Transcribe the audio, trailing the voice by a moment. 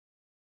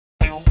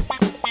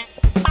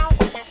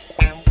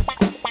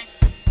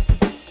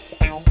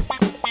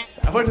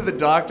went to the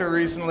doctor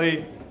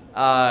recently,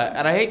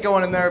 and I hate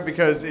going in there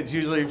because it's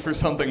usually for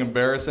something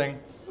embarrassing.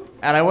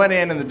 And I went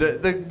in, and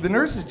the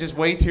nurse is just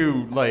way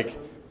too, like,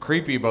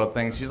 creepy about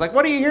things. She's like,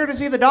 "What are you here to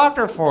see the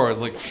doctor for?" I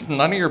was like,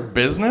 "None of your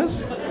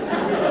business."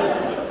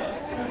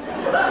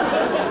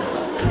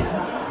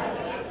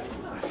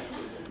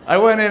 I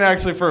went in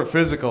actually for a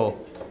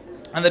physical,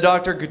 and the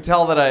doctor could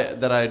tell that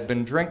I had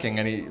been drinking,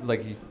 and he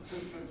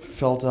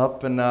felt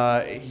up, and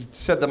he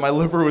said that my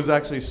liver was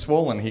actually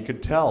swollen. He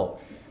could tell.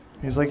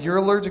 He's like, "You're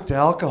allergic to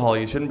alcohol.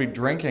 You shouldn't be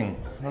drinking."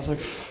 And I was like,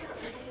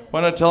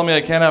 "Why not tell me I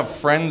can't have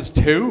friends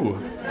too?"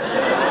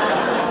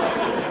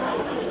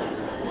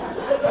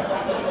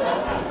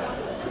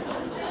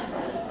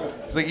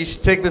 He's like, "You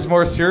should take this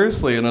more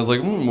seriously." And I was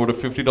like, "Would a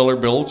 $50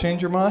 bill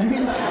change your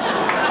mind?"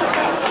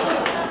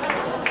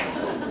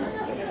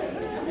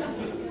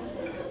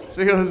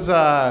 So he goes,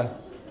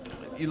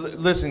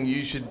 "Listen,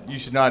 you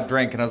should not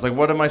drink." And I was like,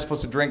 "What am I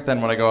supposed to drink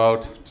then when I go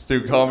out to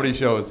do comedy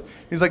shows?"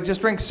 He's like,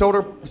 "Just drink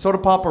soda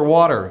pop or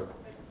water."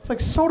 It's like,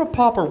 soda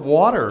pop or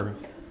water?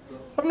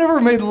 I've never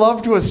made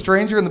love to a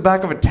stranger in the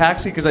back of a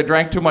taxi because I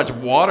drank too much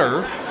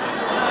water.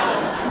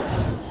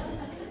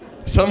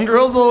 Some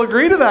girls will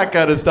agree to that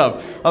kind of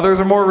stuff. Others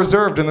are more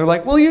reserved, and they're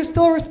like, "Will you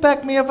still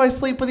respect me if I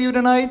sleep with you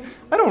tonight?"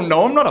 I don't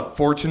know, I'm not a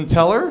fortune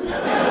teller.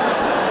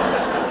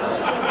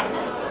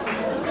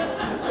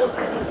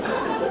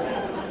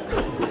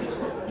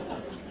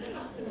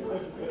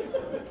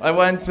 I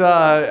went,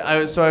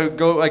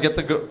 I get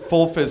the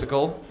full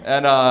physical,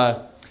 and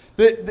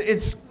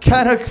it's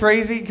kind of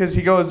crazy because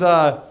he goes,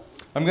 "I'm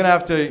gonna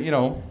have to,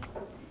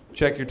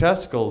 check your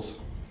testicles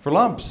for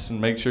lumps and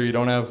make sure you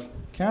don't have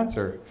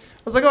cancer."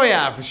 I was like, "Oh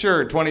yeah, for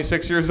sure,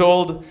 26 years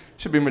old,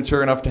 should be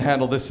mature enough to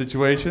handle this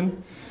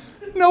situation."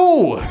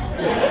 No!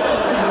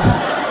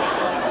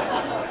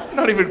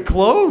 Not even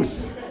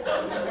close.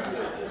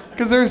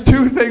 Because there's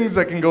two things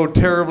that can go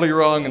terribly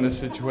wrong in this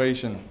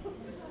situation.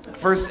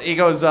 First, he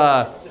goes,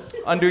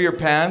 "Undo your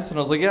pants," and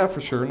I was like, "Yeah,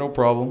 for sure, no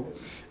problem."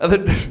 And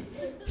then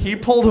he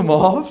pulled them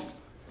off,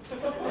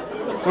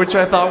 which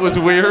I thought was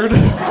weird.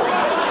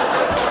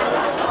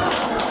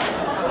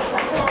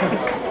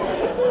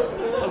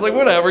 I was like,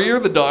 "Whatever, you're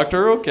the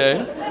doctor,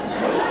 okay."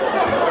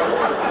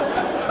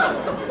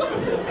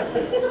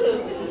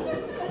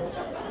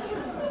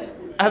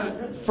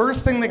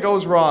 First thing that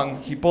goes wrong,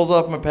 he pulls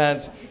off my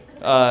pants,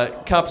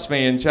 cups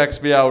me, and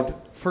checks me out.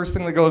 First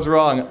thing that goes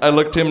wrong, I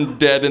looked him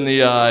dead in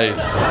the eyes.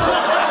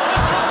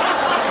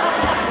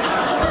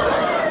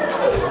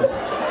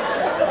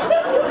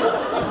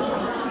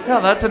 Yeah,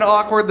 that's an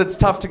awkward that's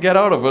tough to get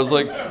out of. I was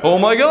like, "Oh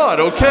my God,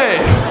 okay."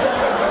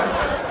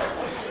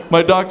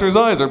 My doctor's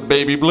eyes are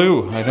baby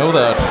blue. I know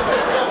that.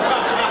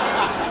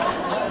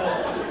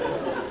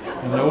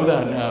 I know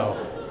that now.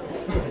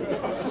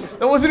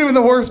 That wasn't even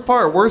the worst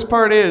part. Worst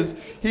part is,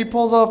 he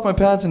pulls off my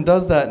pants and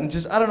does that, and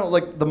just, I don't know,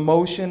 like the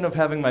motion of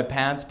having my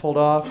pants pulled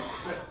off.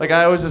 Like,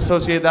 I always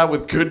associate that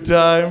with good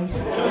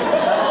times.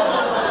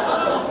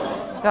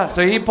 Yeah,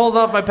 so he pulls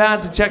off my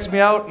pants and checks me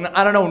out, and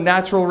I don't know,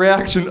 natural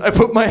reaction, I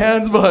put my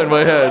hands behind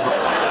my head.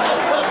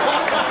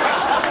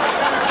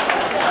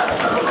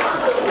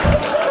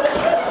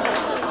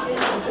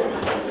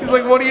 He's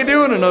like, "What are you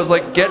doing?" And I was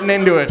like, "Getting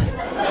into it."